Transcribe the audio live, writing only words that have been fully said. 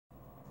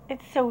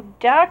It's so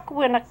dark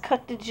when I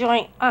cut the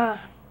joint on.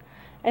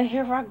 And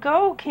here I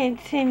go,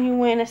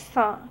 continuing a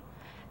song.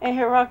 And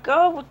here I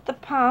go with the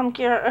palm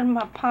gear in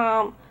my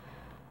palm.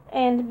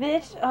 And the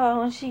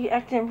bitch, she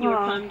acting wrong. Your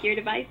palm gear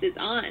device is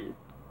on.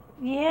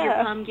 Yeah. Your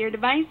palm gear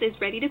device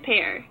is ready to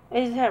pair.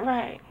 Is that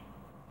right?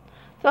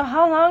 So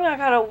how long I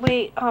gotta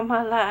wait all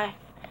my life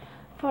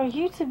for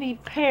you to be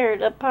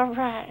paired up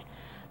alright?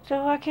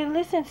 So I can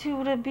listen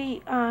to the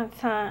beat on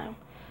time.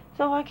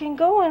 So I can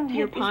go and hit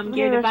Your these palm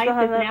gear lyrics device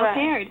on is the now right.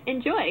 paired.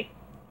 Enjoy.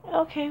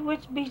 Okay,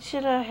 which beat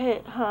should I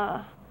hit,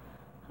 huh?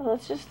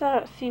 Let's just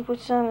start, see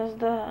which one is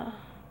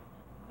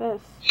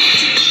this.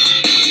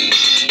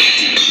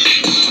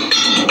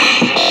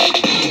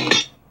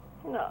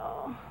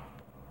 No.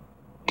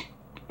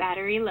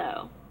 Battery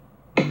low.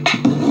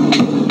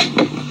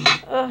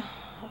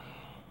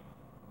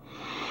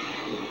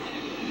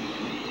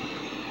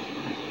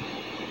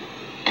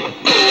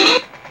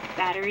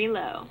 Battery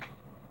low.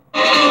 I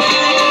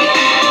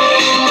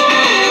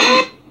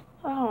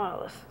don't want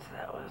to listen to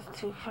that one. It's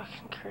too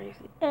fucking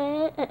crazy.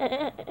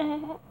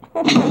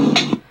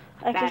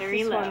 I guess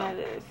Battery this low. one it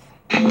is.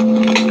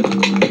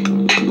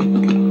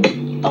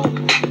 Oh.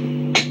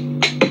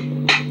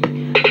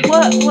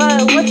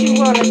 What you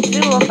wanna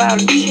do about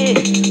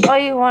shit? Oh,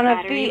 you wanna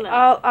Battery be low.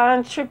 all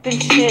on tripping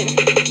shit.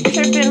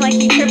 Tripping like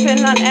you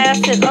tripping on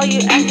acid. Oh, you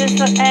acting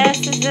so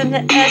asses and the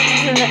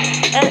asses and the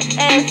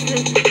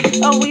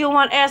asses. Oh, you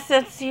want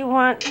assets, you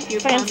want Your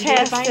palm gear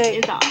device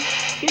fantastic. is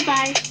off.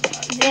 Goodbye.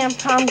 Damn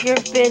palm gear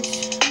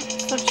bitch.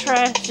 So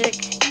tragic.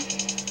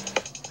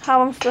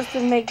 How I'm supposed to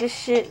make this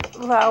shit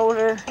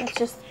louder? It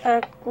just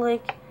act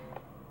like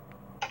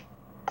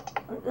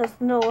there's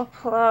no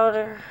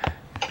applauder.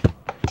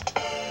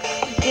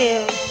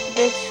 Damn,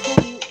 bitch, who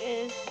you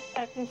is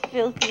acting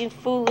filthy and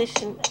foolish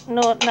and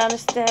not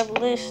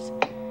established.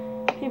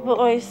 People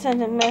always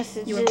sending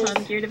messages Your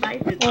palm gear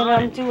device is when on.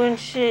 I'm doing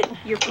shit.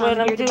 Your palm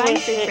When I'm gear doing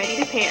device shit. is ready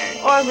to pair.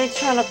 Or they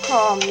trying to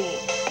call me.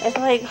 It's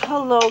like,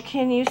 hello,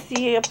 can you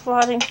see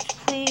applauding?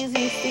 Please,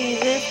 you see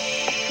this?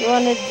 You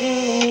wanna do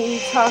me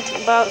talk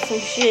about some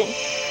shit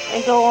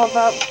and go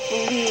about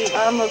believe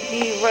I'ma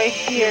be right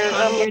here. Your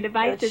palm gear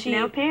device is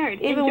now paired.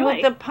 Even Enjoy.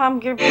 with the palm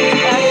gear bitch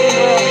acting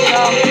real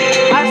dumb,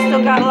 I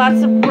still got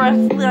lots of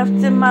breath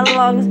left in my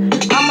lungs.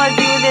 I'ma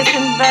do this,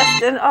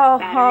 invest in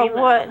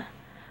what?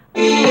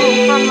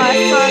 Do for my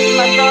sons,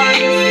 my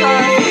daughters, and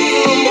sons.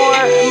 Do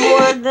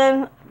more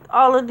than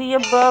all of the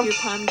above. Your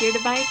palm gear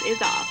device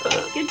is off.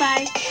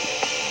 Goodbye.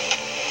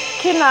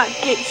 Cannot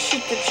get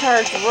shit to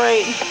charge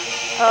right.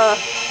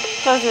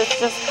 Cause it's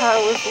just how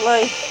it's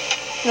life.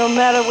 No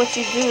matter what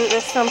you do,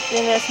 there's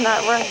something that's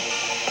not right.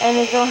 And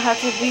it don't have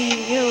to be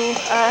you,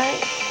 alright?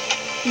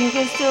 You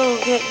can still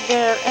get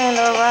there and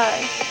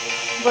alright.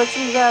 But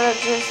you gotta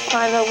just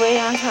find a way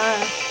on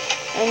time.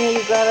 And then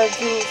you gotta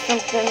do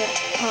something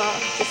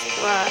just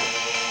thrive.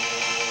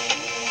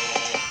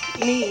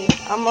 Me,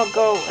 I'ma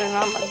go and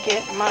I'ma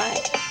get mine.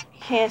 You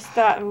can't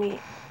stop me.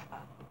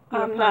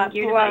 Your I'm palm not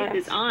gear blind.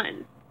 device is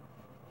on.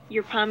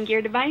 Your palm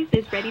gear device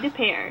is ready to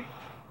pair.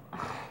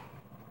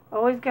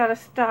 Always gotta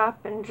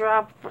stop and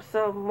drop for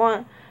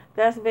someone.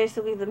 That's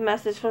basically the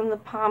message from the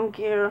palm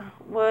gear.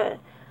 What?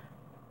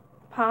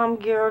 Palm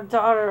gear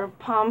daughter,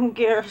 palm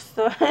gear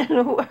son,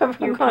 whoever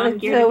Your gonna palm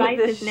gear deal with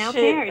device this is now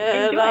shit. paired.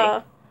 And,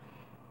 Enjoy.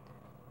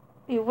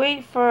 you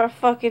wait for a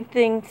fucking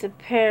thing to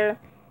pair.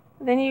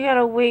 Then you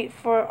gotta wait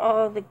for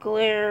all the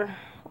glare,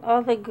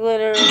 all the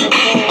glitter, the gold.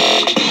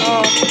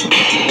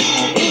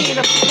 Be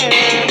the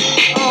pair.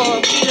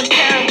 Be the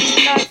pair of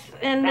these nuts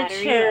in the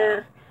Battery chair.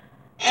 low.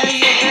 As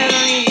the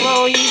battery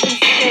low, you can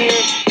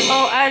stare.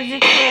 Oh, I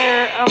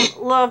declare,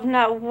 love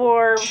not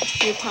war.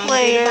 Your palm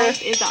Player. gear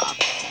device is off.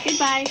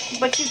 Goodbye.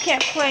 But you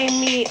can't play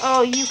me.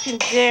 Oh, you can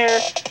dare.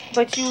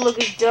 But you look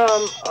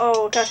dumb.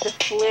 Oh, got the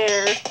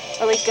flare.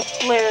 I like the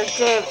flare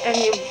good. And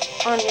you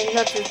on your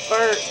nuts is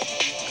burnt.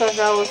 Cause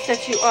I will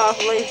set you off,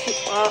 lay you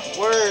off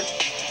word.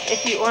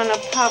 If you wanna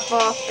pop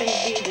off and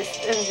be just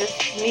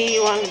me,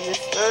 you wanna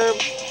disturb.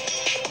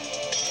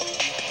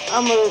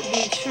 I'ma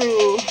be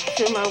true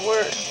to my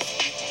word.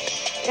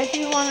 If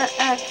you wanna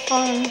act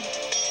funny,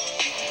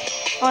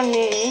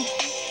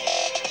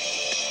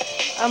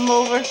 I'm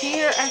over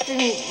here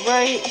acting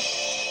right.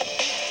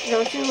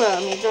 Don't you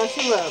love me? Don't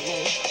you love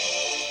me?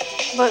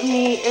 But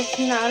me, it's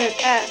not an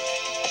act.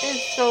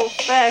 It's so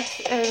facts,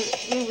 and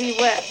you be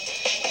wet.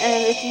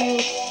 And if you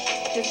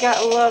just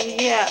got love,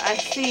 yeah, I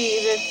see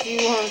that you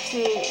want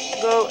to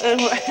go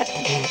and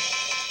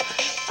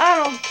I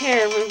don't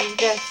care if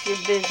that's your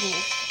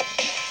business.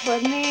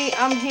 But me,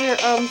 I'm here,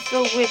 I'm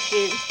so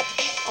wicked.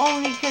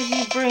 Only 'cause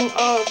you bring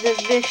all the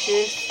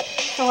vicious.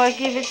 So I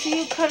give it to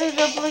you, cut it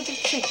up like a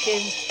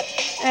chicken.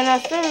 And I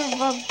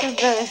serve up the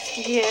best,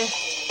 yeah.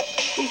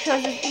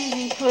 Because it's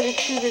easy, put it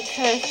to the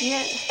test,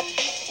 yeah.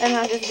 And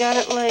I just got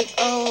it like,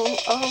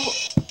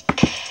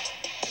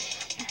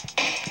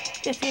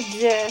 if it's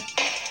there,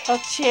 a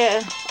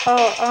chair,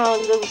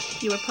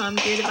 Your palm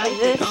gear device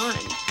this, is on.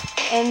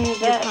 and Your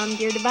that, palm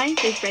gear device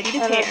is ready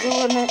to and pair. I'm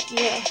doing it,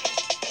 yeah.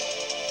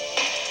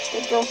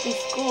 They don't be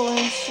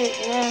schooling shit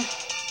now.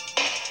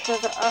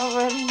 Because I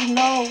already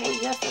know.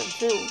 Yes, I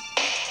do.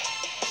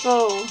 So,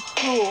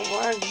 who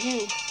are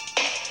you?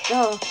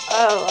 Oh,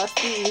 I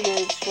see you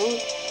the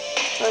truth.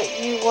 But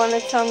you want to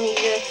tell me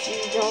that you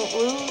don't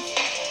lose?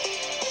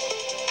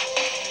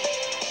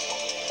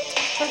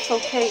 That's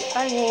okay.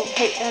 I ain't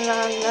hating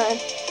on none.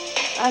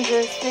 I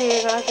just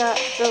said I got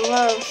the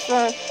love,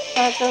 son.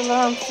 Got the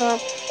love, son.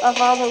 Of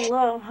all the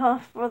love, huh?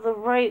 For the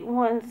right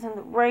ones and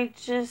the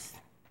righteous.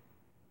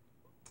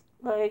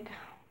 Like,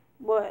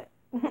 what?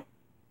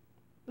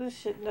 This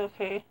shit,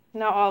 okay.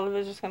 Now all of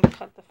it's just gonna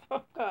cut the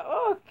fuck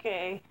out.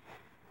 Okay.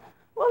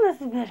 Well, this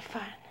has been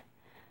fun.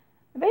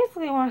 I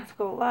basically wanted to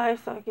go live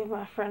so I give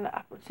my friend the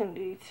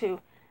opportunity to.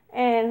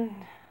 And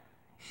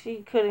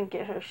she couldn't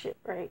get her shit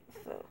right,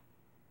 so.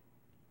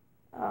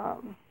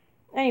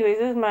 Anyways,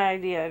 this is my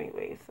idea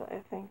anyways, so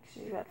I think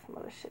she's got some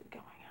other shit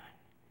going on.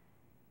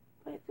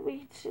 But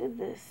we did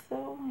this,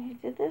 so he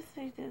did this,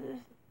 he did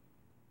this.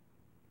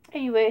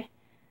 Anyway,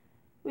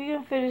 we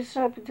gonna finish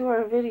up and do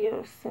our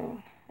videos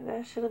soon.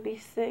 That shit'll be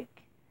sick.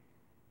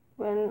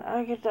 When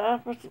I get the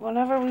opportunity,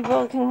 whenever we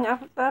both can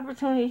have the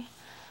opportunity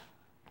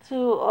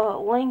to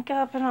link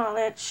up and all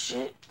that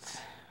shit.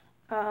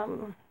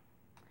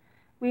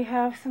 We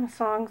have some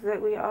songs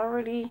that we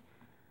already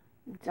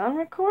done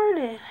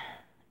recorded,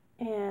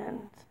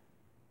 and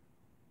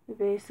we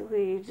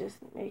basically just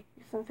make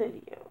some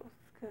videos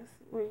because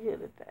we're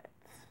good at that.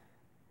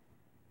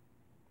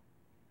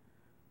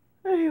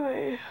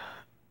 Anyway,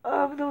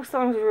 those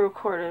songs we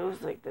recorded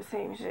was like the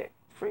same shit,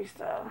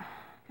 freestyle,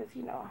 because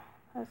you know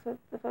that's what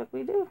the fuck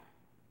we do.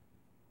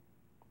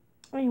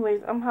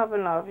 Anyways, I'm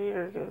hopping off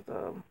here because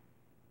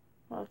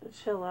I'll have to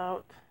chill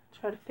out,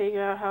 try to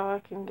figure out how I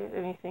can get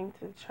anything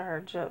to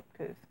charge up,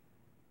 because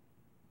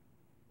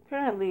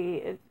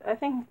apparently I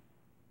think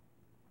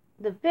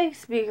the big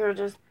speaker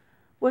just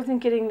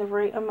wasn't getting the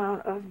right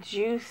amount of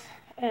juice,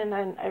 and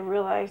then I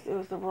realized it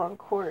was the wrong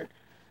cord.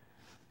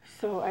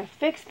 So I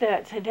fixed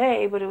that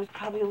today, but it was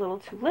probably a little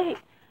too late.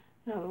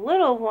 Now the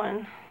little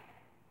one,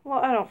 well,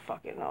 I don't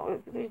fucking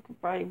know. They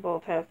could probably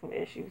both have some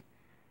issues.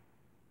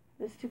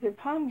 The stupid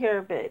palm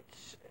gear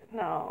bitch,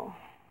 no.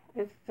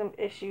 It's some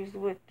issues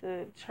with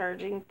the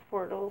charging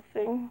portal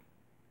thing.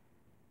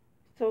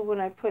 So when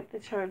I put the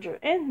charger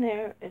in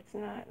there, it's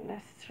not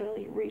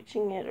necessarily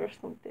reaching it or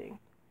something.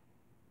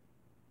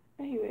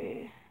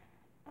 Anyway,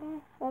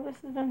 well,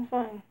 this has been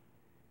fun.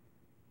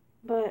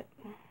 But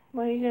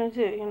what are you gonna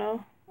do, you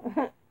know?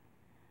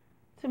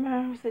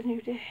 Tomorrow's a new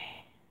day.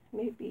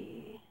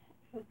 Maybe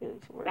I'll get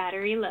it to work.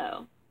 Battery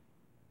low.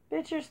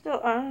 Bitch, you're still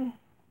on.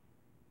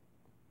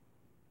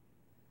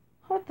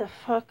 What the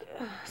fuck?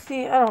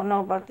 See, I don't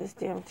know about this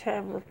damn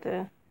tablet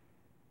then.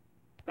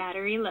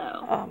 Battery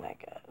low. Oh my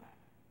god.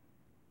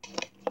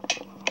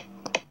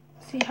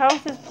 See, how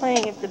is this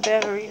playing if the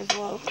battery is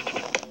low?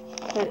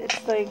 But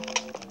it's like,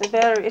 the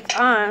battery, it's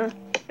on.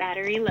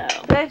 Battery low.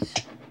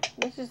 Bitch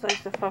just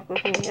likes to fuck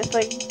with me. It's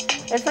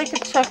like a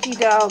Chucky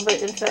doll,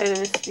 but inside of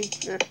a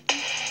speaker.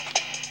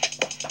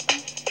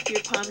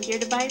 Your palm gear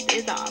device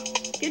is off.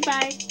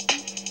 Goodbye.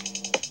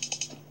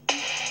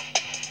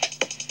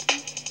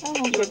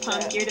 Your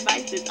palm gear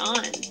device is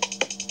on.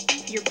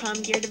 Your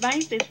palm gear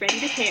device is ready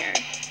to pair.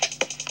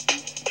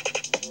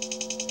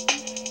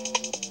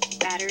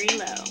 Battery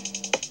low.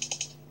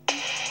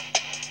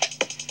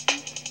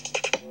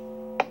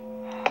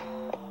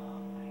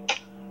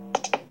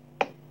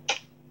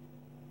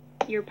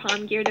 Your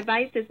palm gear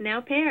device is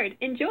now paired.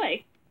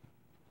 Enjoy.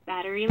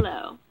 Battery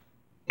low.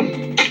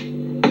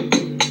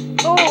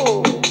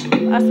 Oh,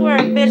 I swear,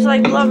 bitch,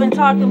 like loving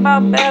talking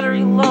about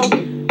battery low.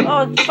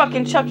 Oh,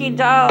 fucking Chucky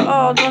doll.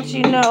 Oh, don't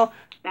you know?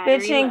 Battery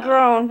bitch ain't low.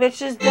 grown.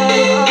 Bitch is done.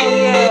 Oh,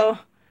 yeah.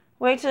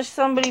 Wait till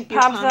somebody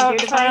pops out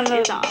trying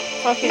to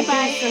fucking do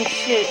some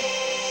shit.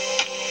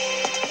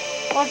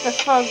 What the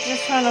fuck?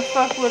 Just trying to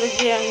fuck with a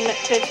damn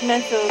bitch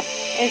mental.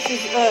 It's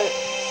just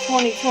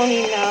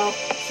 2020 now.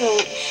 So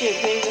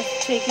shit, they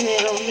just taking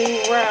it a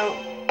new route.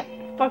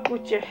 Fuck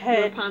with your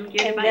head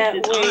in that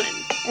way.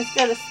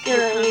 Instead of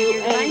scaring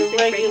you in the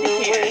regular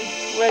way,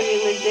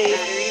 regular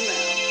days.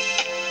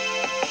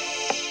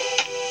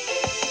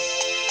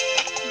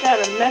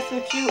 Gotta mess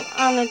with you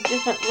on a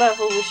different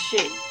level with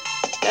shit.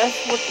 That's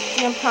what the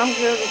damn palm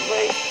gear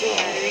device doing.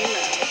 Battery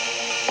low.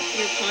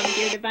 Your palm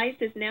gear device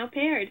is now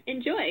paired.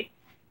 Enjoy.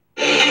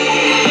 Give me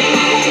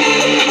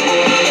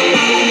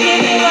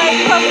like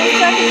a couple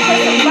seconds for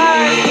some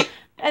bars,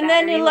 and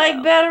then you're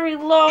like battery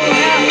low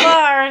at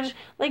large.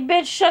 Like,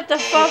 bitch, shut the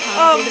fuck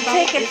up,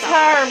 take a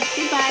tarp,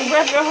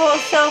 wrap your whole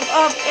self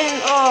up,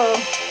 and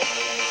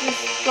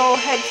just go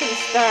head to the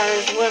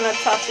stars when I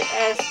toss your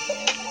ass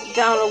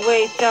down the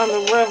way, down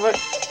the river.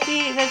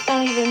 See, that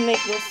don't even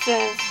make no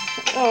sense.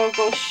 Oh,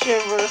 go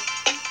shiver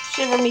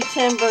me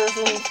timbers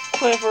and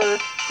quiver.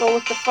 Go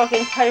with the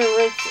fucking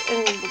pirates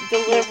and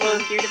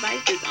deliver. Your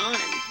device is on.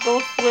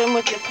 Go swim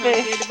with the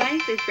fish. Your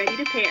device is ready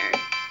to pair.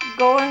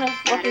 Go in a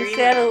fucking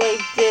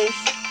satellite dish.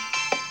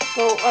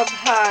 Go up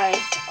high.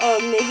 Oh,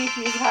 maybe if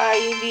he's high,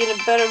 you'd be in a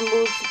better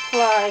mood to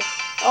fly.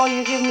 Oh,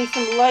 you give me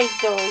some light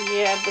though,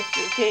 yeah, but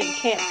you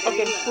can't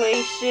fucking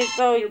play shit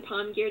though. Your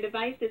Palm Gear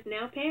device is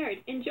now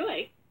paired.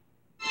 Enjoy.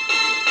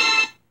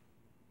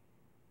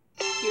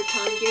 Your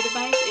Palm Gear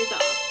device is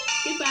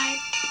off. Goodbye.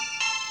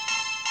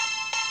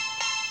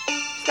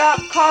 Stop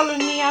calling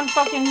me on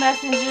fucking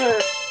Messenger.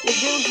 You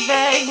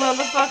douchebag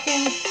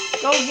motherfucking.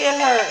 Go get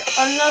her.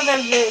 Another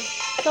bitch.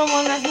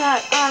 Someone that's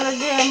not on a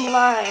damn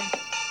line.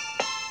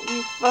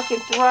 You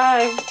fucking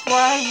thrive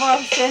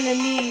off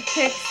sending me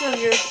pics of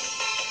your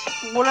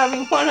whatever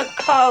you want to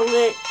call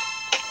it.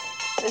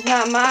 It's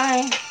not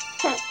mine.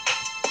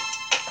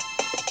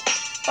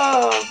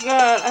 Oh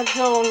God, I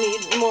don't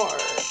need more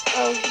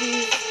of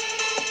these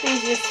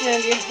things you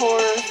send, you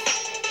whores.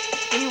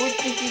 You would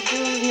think you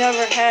dudes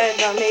never had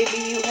them. Maybe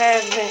you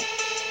haven't.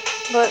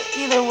 But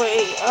either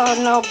way, oh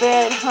no,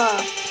 bad,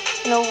 huh?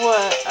 You know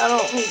what? I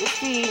don't need to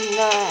see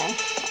none.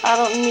 I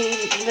don't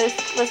need this.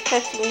 Let's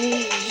catch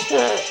me.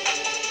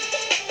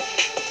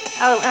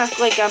 I don't act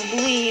like I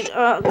bleed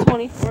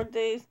 24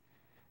 days,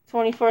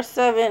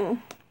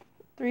 24/7,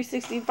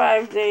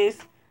 365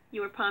 days.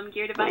 Your Palm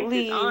Gear device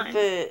Leave is on.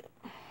 it.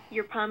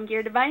 Your Palm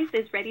Gear device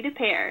is ready to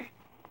pair.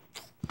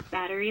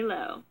 Battery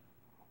low.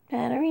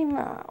 Battery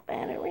low,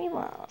 battery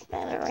low,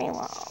 battery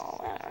low,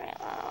 battery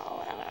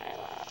low, battery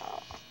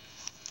low.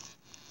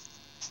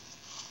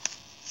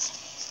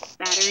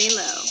 Battery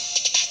low.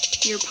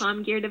 Your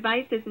Palm Gear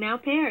device is now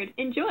paired.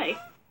 Enjoy.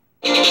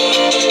 Yeah,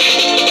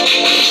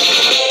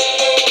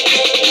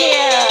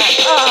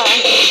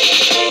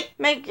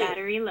 make it.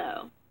 Battery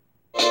low.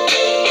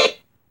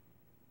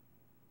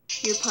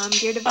 Your Palm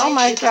Gear device. Oh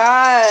my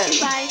God.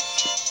 Goodbye.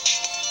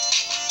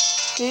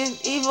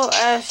 This evil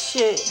ass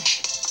shit.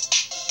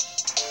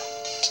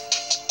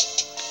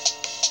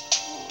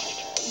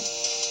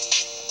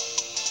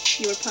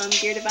 Your Palm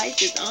Gear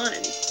device is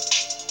on.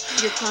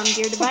 Your Palm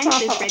Gear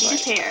device is ready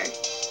to pair.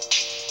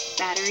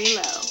 Battery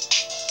low.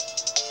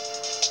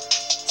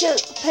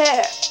 Just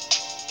pair.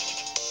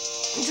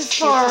 Just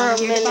for Your Palm a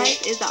Gear minute.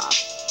 device is off.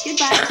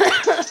 Goodbye.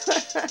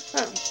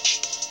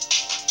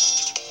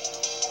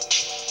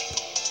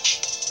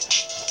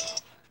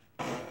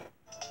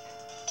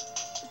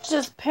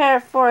 Just pair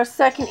for a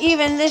second.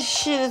 Even this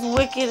shit is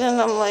wicked, and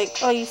I'm like,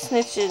 oh, you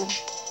snitching.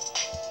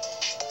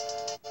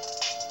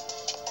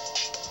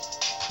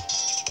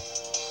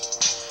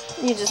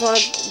 You just want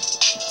to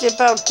dip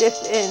out, dip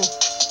in.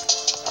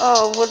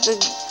 Oh, with the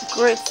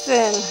grits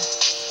in.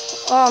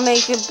 Oh,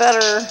 make it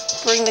better.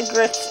 Bring the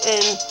grits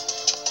in.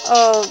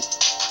 Oh,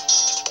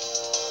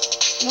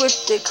 with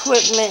the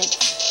equipment.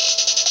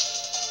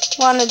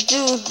 Want to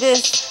do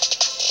this.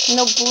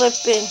 No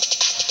blipping.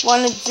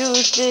 Want to do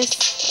this.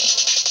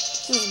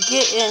 Just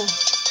getting.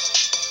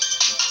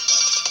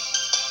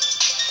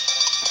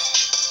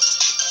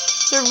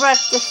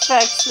 Direct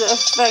effects. The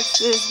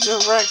effects is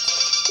direct.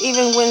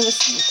 Even when the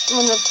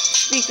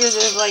speakers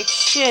is like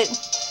shit,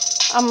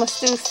 I'ma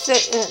still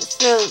sit and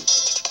still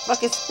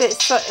fucking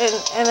spit something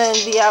and then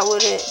be out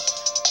with it.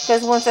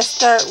 Cause once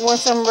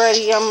I'm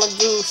ready, I'ma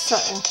do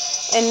something.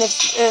 And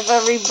if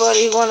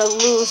everybody wanna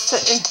lose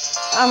something,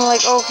 I'm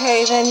like,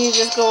 okay, then you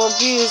just go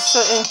abuse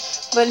something,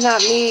 but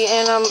not me.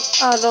 And I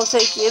don't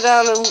take it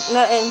out of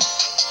nothing.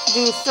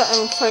 Do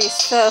something for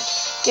yourself.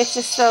 Get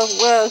yourself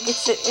well.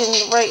 Get you in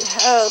the right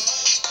health.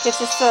 Get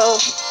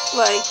yourself,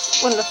 like,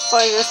 when the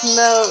fires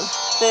melt,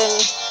 then,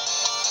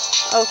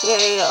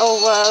 okay, oh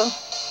well,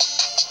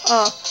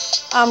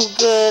 I'm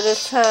good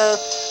as hell.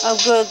 I'm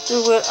good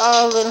through it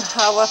all and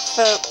how I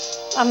felt.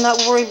 I'm not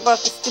worried about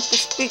the stupid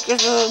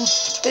speakers and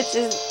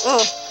bitches.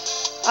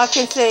 I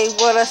can say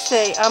what I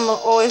say. I'm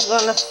always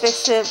gonna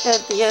fix it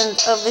at the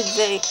end of the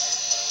day.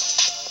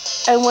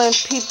 And when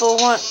people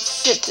got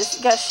shit to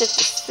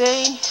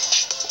say,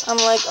 I'm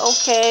like,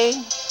 okay.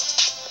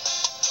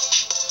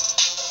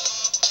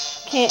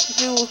 Can't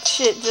do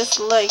shit just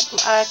like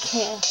I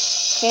can.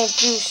 Can't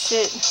do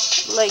shit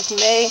like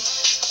me.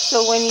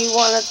 So when you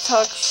wanna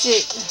talk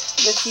shit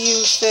that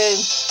you said,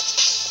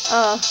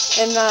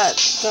 and not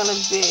gonna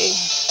be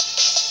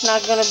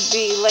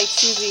like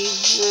Choozy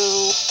do.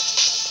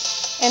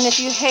 And if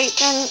you hate,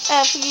 then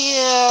F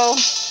you.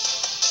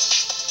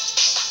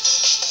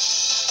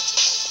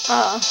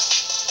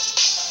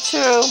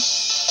 True.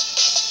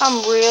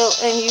 I'm real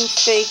and you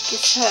fake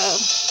as hell.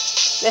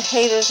 The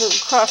haters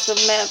across the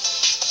map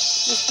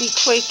just be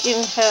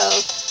quaking hell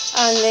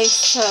on they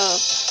self.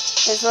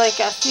 It's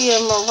like I see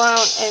them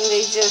around and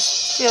they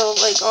just feel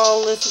like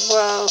all is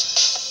well.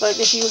 But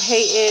if you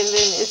hate it,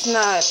 then it's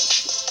not.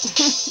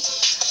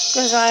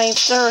 Cause I ain't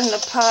stirring the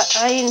pot.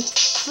 I ain't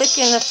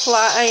flicking the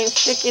plot. I ain't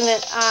sticking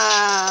it.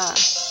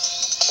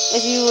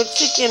 If you were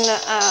chicken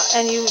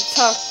and you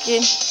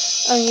talking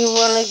and you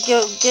wanna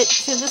get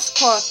to the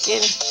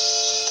squawking.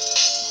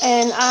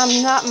 And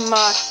I'm not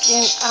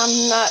mocking. I'm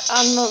not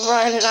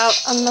riding out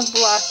on the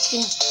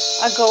blocking.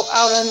 I go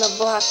out on the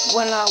block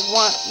when I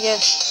want,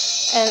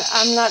 yes. And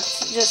I'm not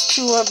just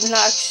too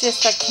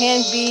obnoxious. I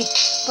can be,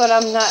 but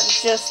I'm not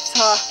just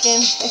talking.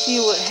 If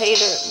you a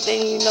hater,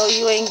 then you know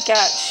you ain't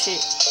got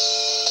shit.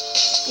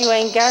 You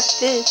ain't got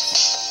this.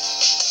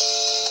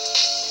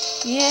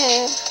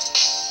 Yeah.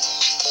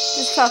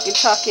 Just talking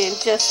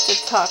just to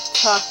talk.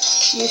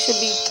 You should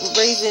be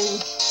raising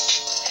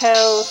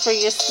hell for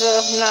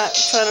yourself, not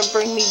trying to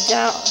bring me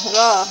down at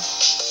all.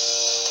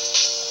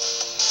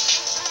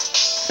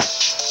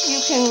 You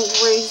can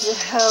raise the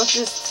hell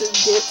just to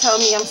tell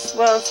me I'm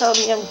swell, tell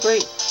me I'm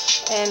great,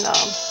 and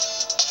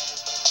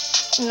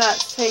not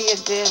say a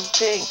damn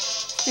thing.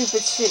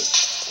 Stupid shit.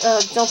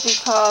 Don't be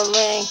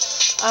calling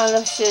on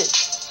the shit.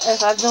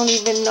 If I don't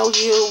even know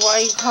you, why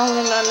you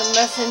calling on the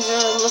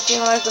messenger looking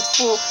like a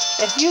fool?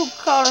 If you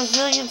call a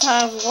zillion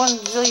times,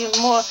 1 zillion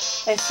more,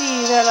 and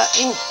see that I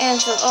ain't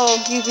answered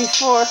you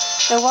before,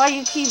 then why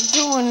you keep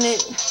doing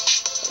it?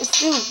 It's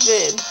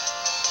stupid.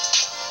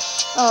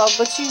 Oh,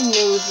 but you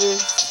knew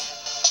this.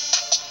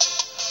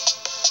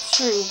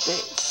 True,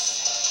 bitch.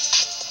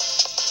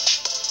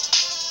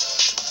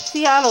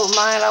 See, I don't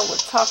mind. I would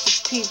talk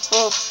to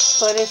people,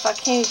 but if I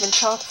can't even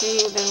talk to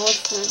you, then what's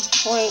the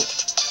point?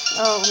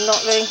 Oh, no,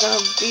 there ain't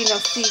gonna be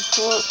no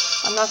sequel.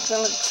 I'm not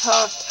gonna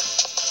talk.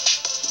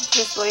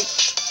 Just like,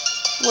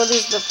 what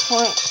is the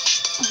point?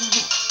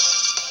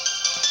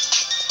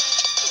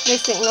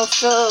 This ain't no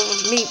sub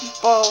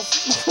meatballs.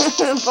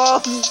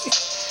 Balls.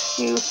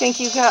 You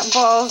think you got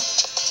balls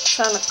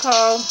trying to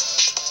call,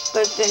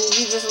 but then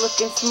you just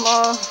looking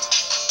small.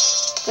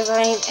 Cause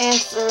I ain't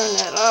answering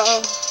at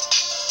all.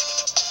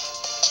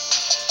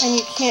 And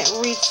you can't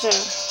reach her.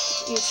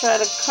 You try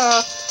to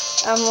call,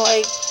 I'm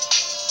like,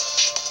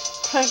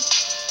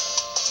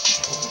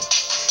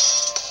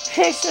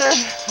 picture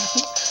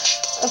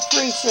a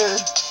preacher,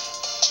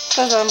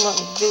 cause I'm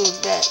gonna do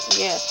that,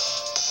 yeah.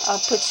 I'll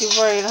put you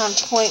right on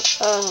point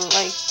of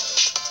like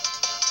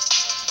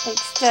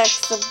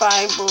stacks of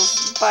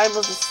Bibles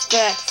of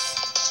stacks,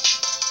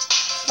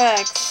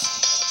 facts,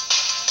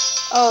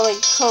 all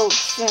like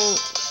coats and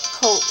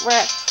coat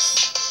racks.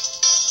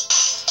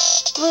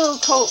 Little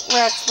coat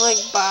racks like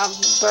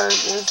Bob's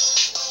Burgers.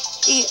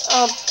 Eat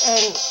up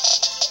and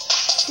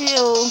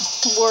feel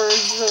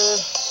words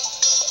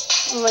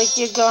like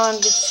you're gone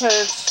to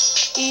church.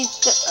 Eat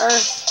the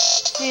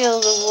earth,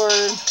 feel the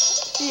word,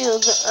 feel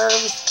the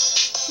herbs,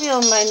 feel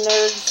my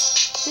nerves.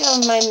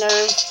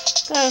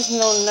 There's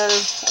no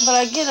nerve, but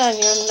I get on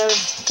your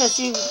nerves because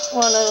you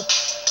want to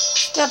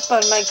step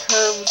on my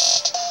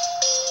curves.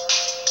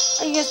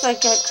 I guess I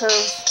got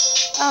curves.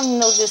 I'm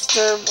no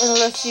disturb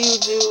unless you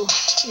do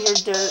your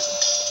dirt.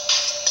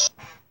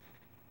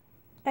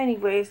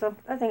 Anyways, I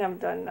think I'm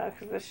done now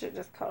because this shit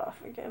just cut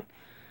off again.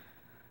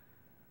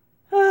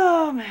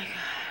 Oh my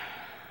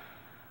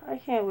god. I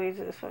can't wait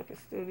till this fucking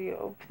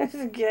studio opens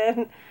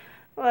again.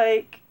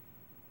 Like,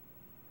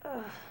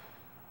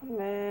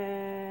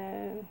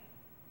 man.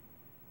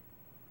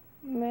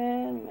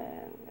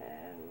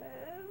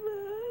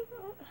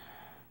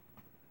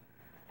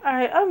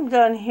 Alright, I'm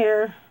done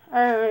here.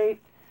 Alright.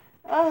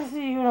 I'll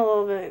see you in a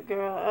little bit,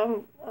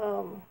 girl.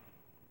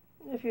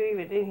 If you're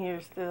even in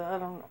here still, I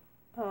don't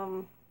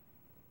know.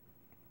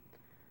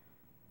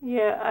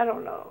 Yeah, I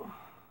don't know.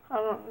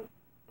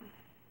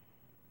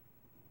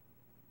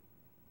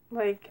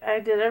 Like, I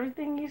did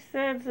everything you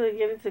said to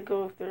get it to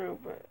go through,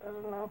 but I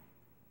don't know.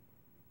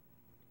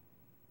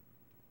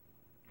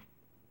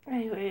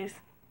 Anyways,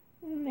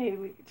 maybe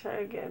we could try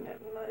again at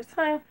another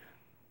time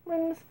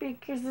when the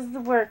speakers is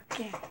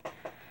working.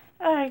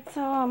 Alright,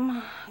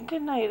 so,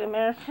 good night,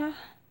 America.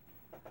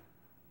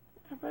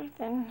 Alright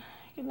then,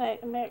 good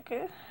night,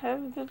 America.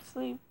 Have a good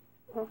sleep,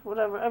 or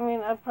whatever. I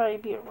mean, I'll probably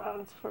be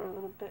around for a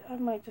little bit. I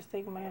might just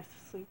take my ass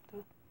to sleep,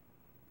 though.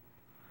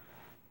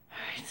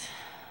 Alright.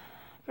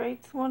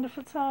 Great,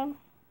 wonderful time.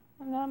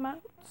 And I'm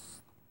out.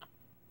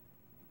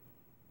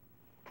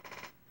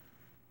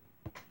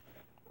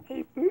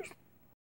 Hey, peace.